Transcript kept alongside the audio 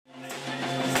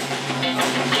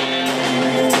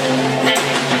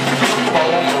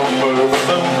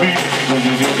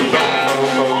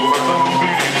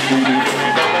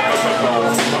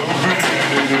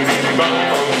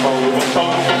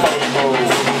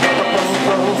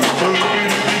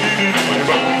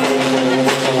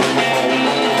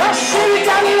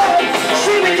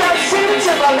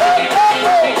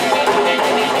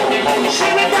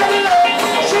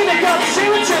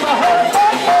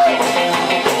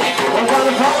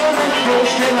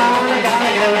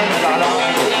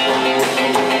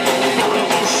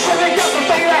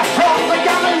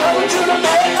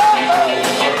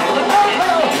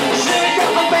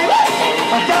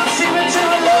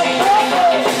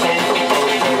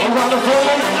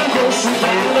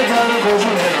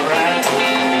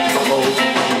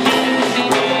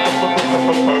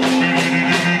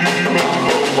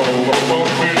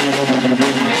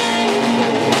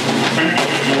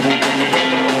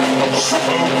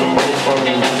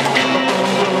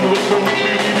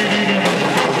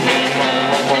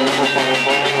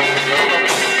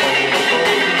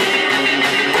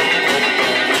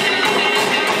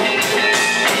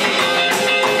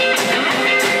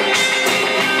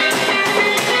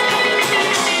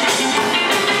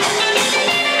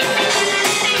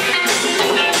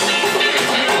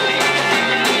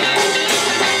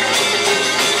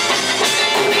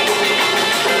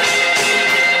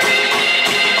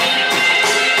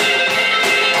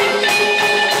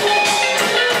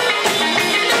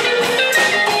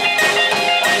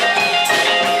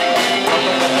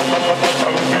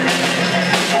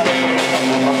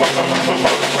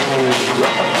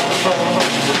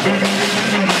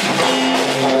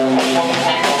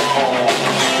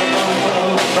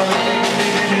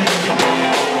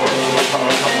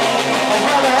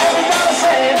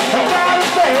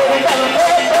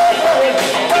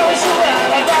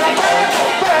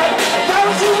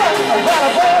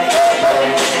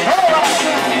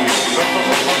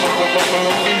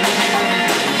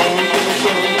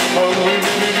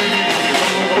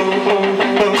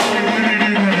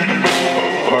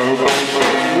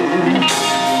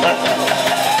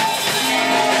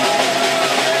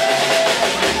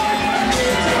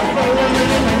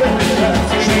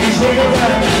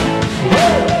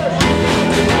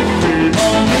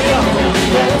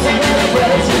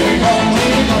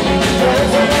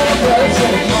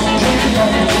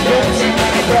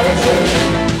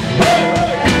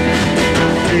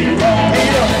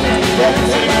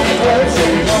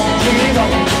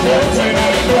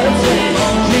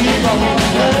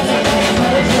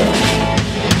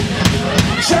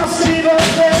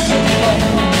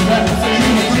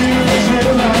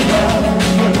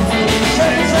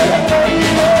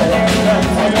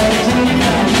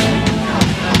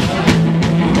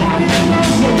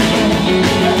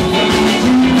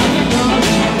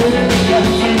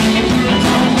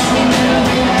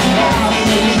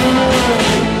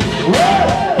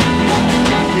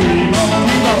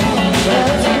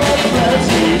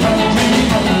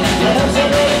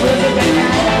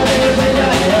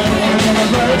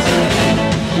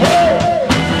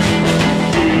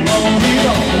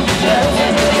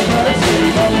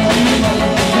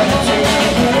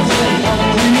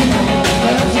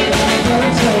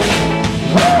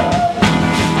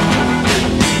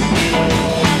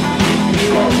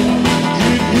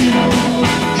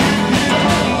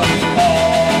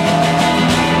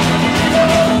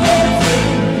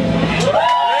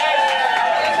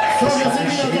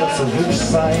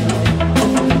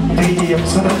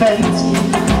so befällt.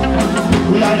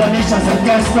 Leider nicht das seit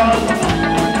gestern,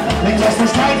 mit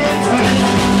Hässlichkeit ins Feld.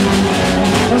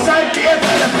 Was seid ihr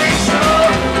für eine Freakshow?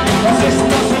 Was ist denn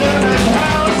das für ein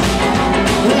Haus?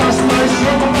 Lasst euch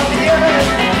rumprobieren,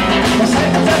 was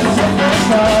hält das denn so nicht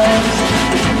aus?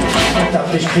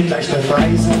 Verdammt, ich krieg gleich eine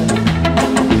Weise.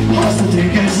 Hast du den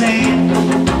gesehen?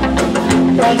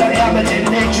 Oder er mit dem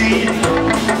Nicky?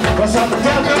 Was hat der für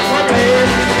ein Problem?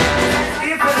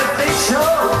 Ihr für eine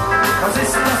Freakshow, was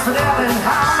ist denn das für ein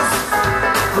Haus?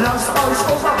 Lasst euch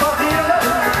operieren,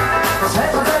 das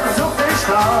hält man selber so viel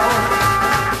Staub.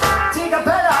 Die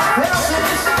Kapelle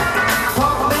fertig,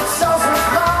 kommt mit Saus und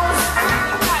raus.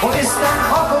 Wo ist denn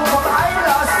Rocco vom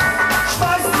Einlass?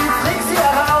 Schmeißt die Freaks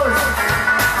hier raus.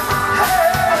 Hey,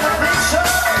 eine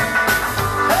Freakshow,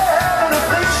 hey, eine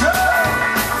Freakshow,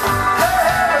 hey,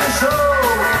 eine Show.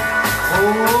 Oh,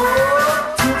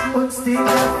 tut uns den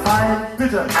Gefallen,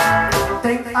 bitte,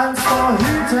 denkt ans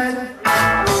Verhüten.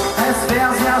 Es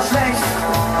wäre sehr schlecht,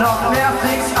 noch mehr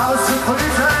Freaks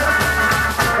auszubrüten.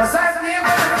 Was seid ihr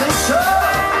für eine Freakshow?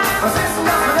 Was ist denn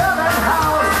das für ein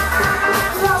Haus?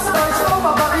 Lasst euch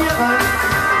operieren,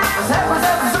 das hält man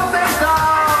selbst so nicht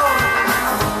auf.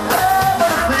 Hey,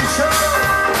 eine Freakshow,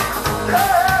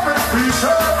 hey, eine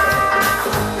Freakshow,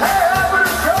 hey, eine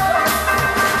Show.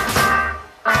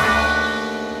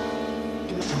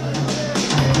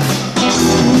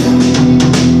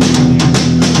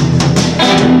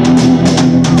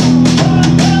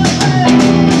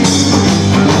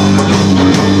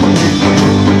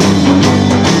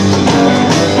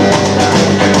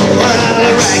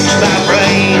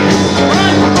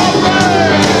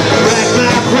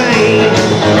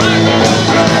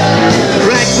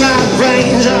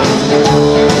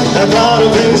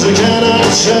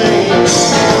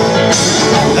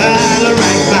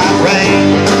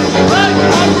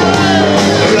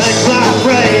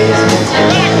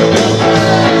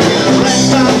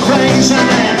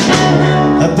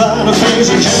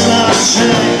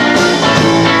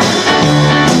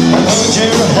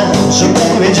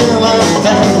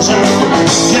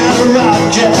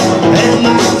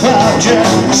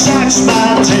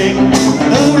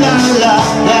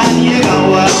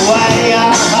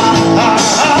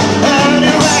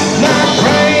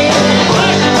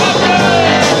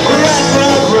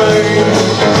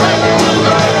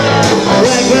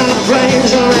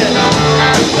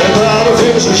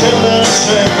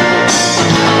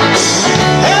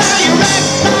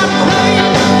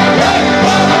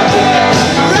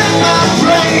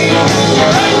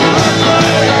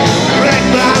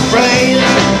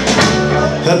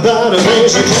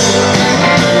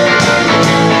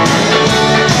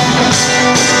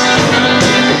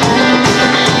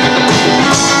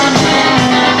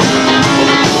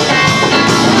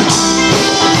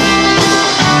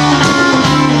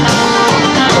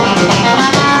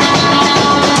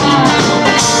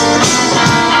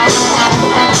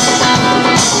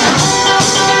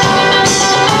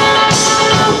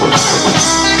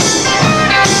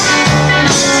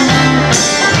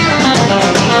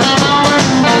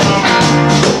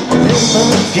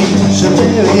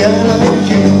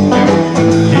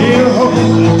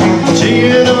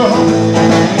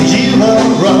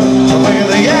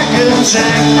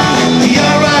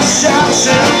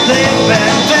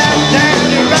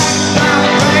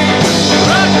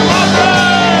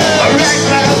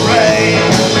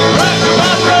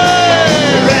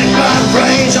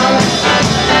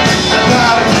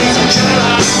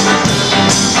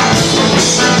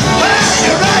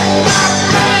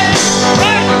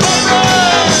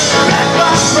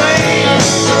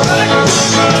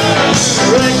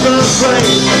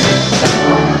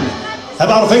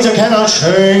 About things I cannot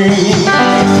change.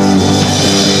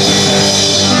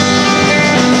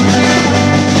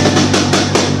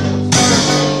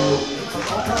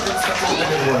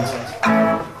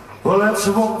 Well, that's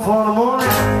a walk for the morning,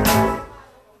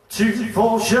 2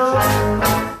 for sure.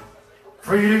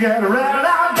 Free to get around,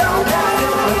 I don't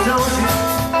you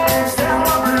stand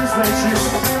on blues, make you.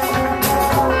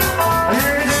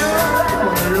 You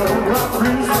do that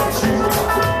blues, make you.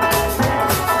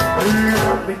 You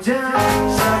got me down,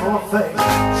 slap on my face,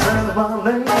 slap my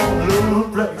name on a little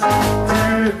place. Do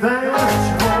anything that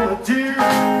you wanna do.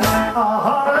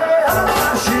 Hardly I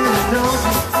should know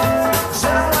you.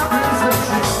 Stand on blues, make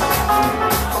you.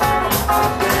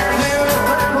 You do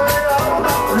anything with all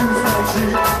my blues, make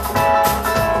you.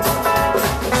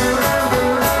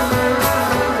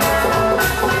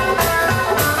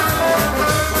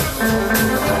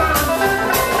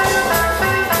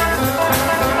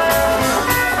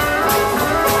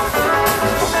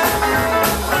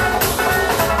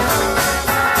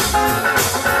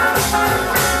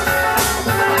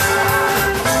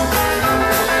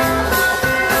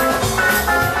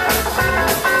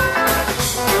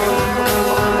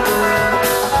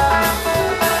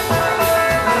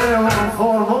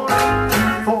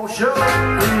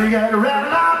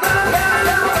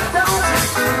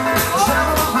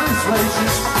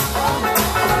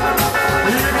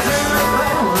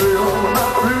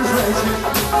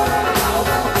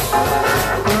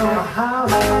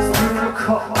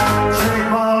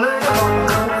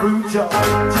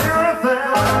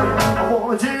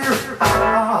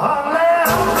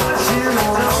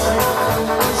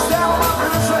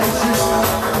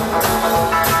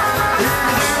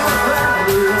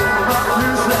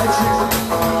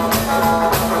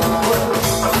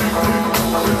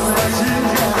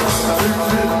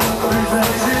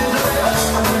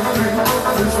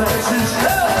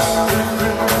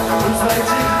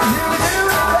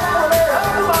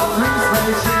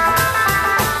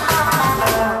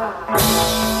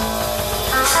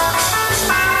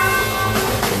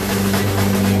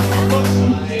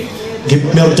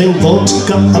 Gib mir den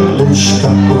Wodka, Anuschka,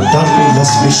 und dann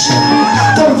lass mich sein.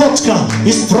 Der Wodka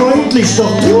ist freundlich,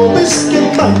 doch du bist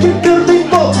gemein. Gib mir den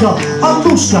Wodka,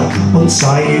 Anuschka, und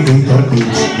sei wieder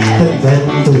gut. Denn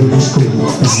wenn du nicht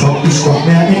gut bist, komm ich noch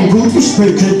mehr in gut. Ich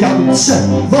spöke ganze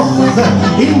Woche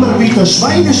immer wieder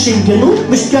Schweineschinken und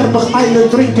mich gern noch einen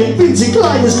trinken. Winzig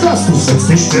kleines Glas, du sollst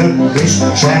dich wirklich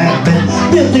schämen,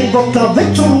 mir den Wodka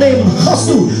wegzunehmen. Hast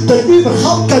du denn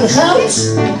überhaupt kein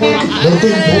Herz? Nur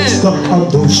den Wodka,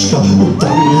 Anuschka, und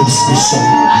dann lass mich sein.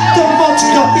 Der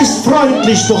Wodka ist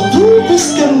freundlich, doch du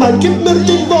bist gemein. Gib mir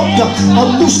den Wodka,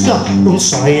 Anuschka, und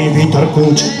sei wieder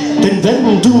gut. Denn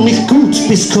wenn du nicht gut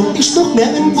bist, komm ich noch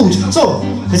mehr in Wut. So,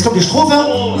 jetzt kommt die Strophe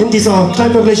in dieser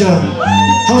kleinbürgerlichen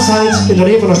Haushalt in der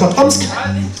Nähe von der Stadt Omsk.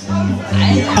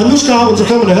 Anuschka, unsere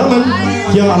Firma Hermann,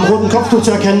 hier am roten Kopftuch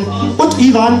zu erkennen. Und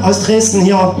Ivan aus Dresden,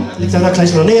 hier liegt leider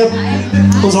gleich in der Nähe,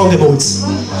 unser Onkel Muz.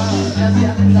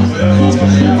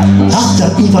 Ach,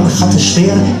 der Ivan hat es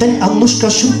schwer, denn Anuschka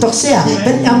schimpft doch sehr.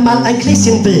 Wenn er mal ein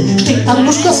Gläschen will, steht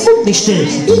Anuschkas Mund nicht still.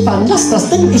 Ivan, lass das,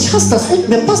 denn ich hasse das und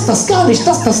mir passt das gar nicht,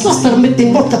 dass das Laster mit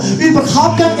dem Wodka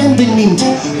überhaupt kein Ende nimmt.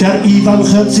 Der Ivan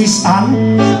hört sich's an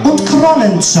und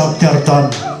grollend sagt er dann.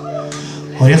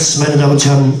 Und jetzt, meine Damen und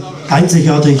Herren,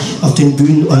 einzigartig auf den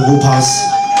Bühnen Europas,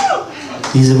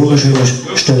 diese wunderschöne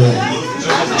Stelle.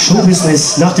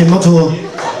 Showbusiness nach dem Motto: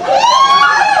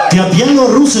 Der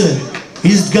Bielorusse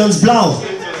ist ganz blau.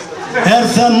 Er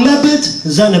vermöbelt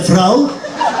seine Frau,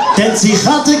 denn sie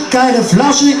hatte keine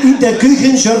Flasche in der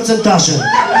Küchenschürzentasche.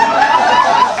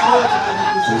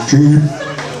 Gib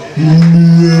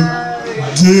mir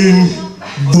den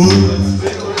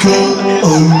Wodka,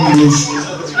 Anuschka,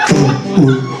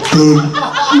 und dann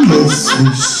lass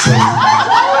mich sein.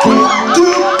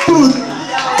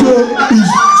 Der Wodka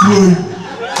ist frei.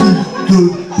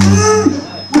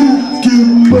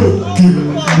 Gib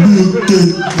mir den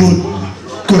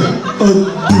Wodka,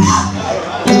 Anuschka,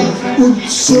 und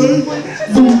sei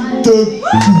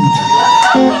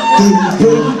wieder gut.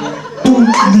 Denn wenn du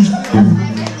nicht gut bist, komm ich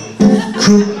noch mehr in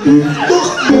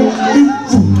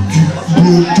Wut. Gib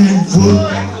mir den Wodka,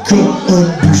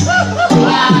 Anuschka,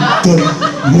 und dann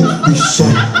lass mich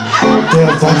sein. Der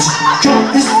Wodka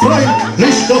ist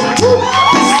freundlich, doch du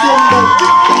bist gemein.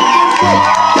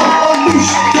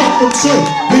 Und sei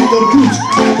wieder gut.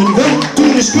 Und wenn du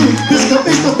nicht gut bist, komm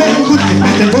ich noch mehr in Wut. Gib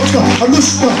mir den Wodka,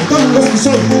 Anuschka, und dann lass mich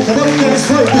sein. Der Wodka ist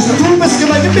freundlich, doch du bist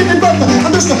gemein. Gib mir den Wodka,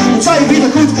 Anuschka, und sei wieder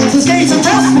gut. Sonst geh ich zum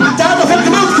Testen, der hat doch fett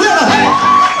gemacht, Führer.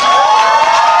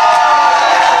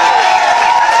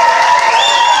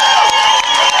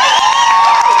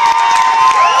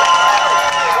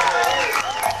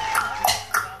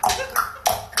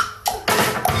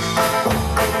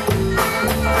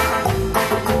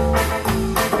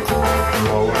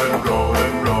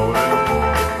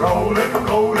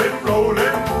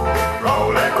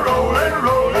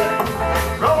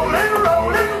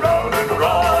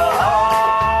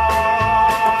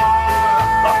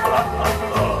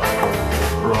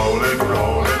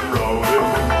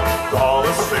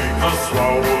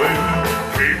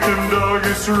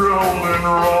 Rolling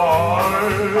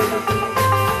right,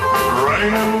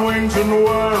 rain and wind and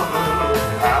weather,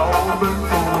 howling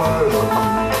for weather,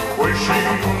 wishing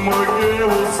my girl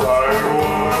was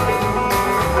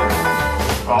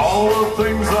all the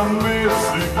things I'm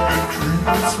missing, the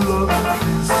dreams, love and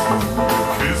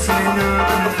kissing at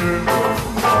the end of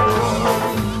my life.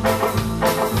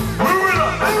 Move it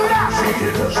up, shake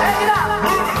it up, shake it up.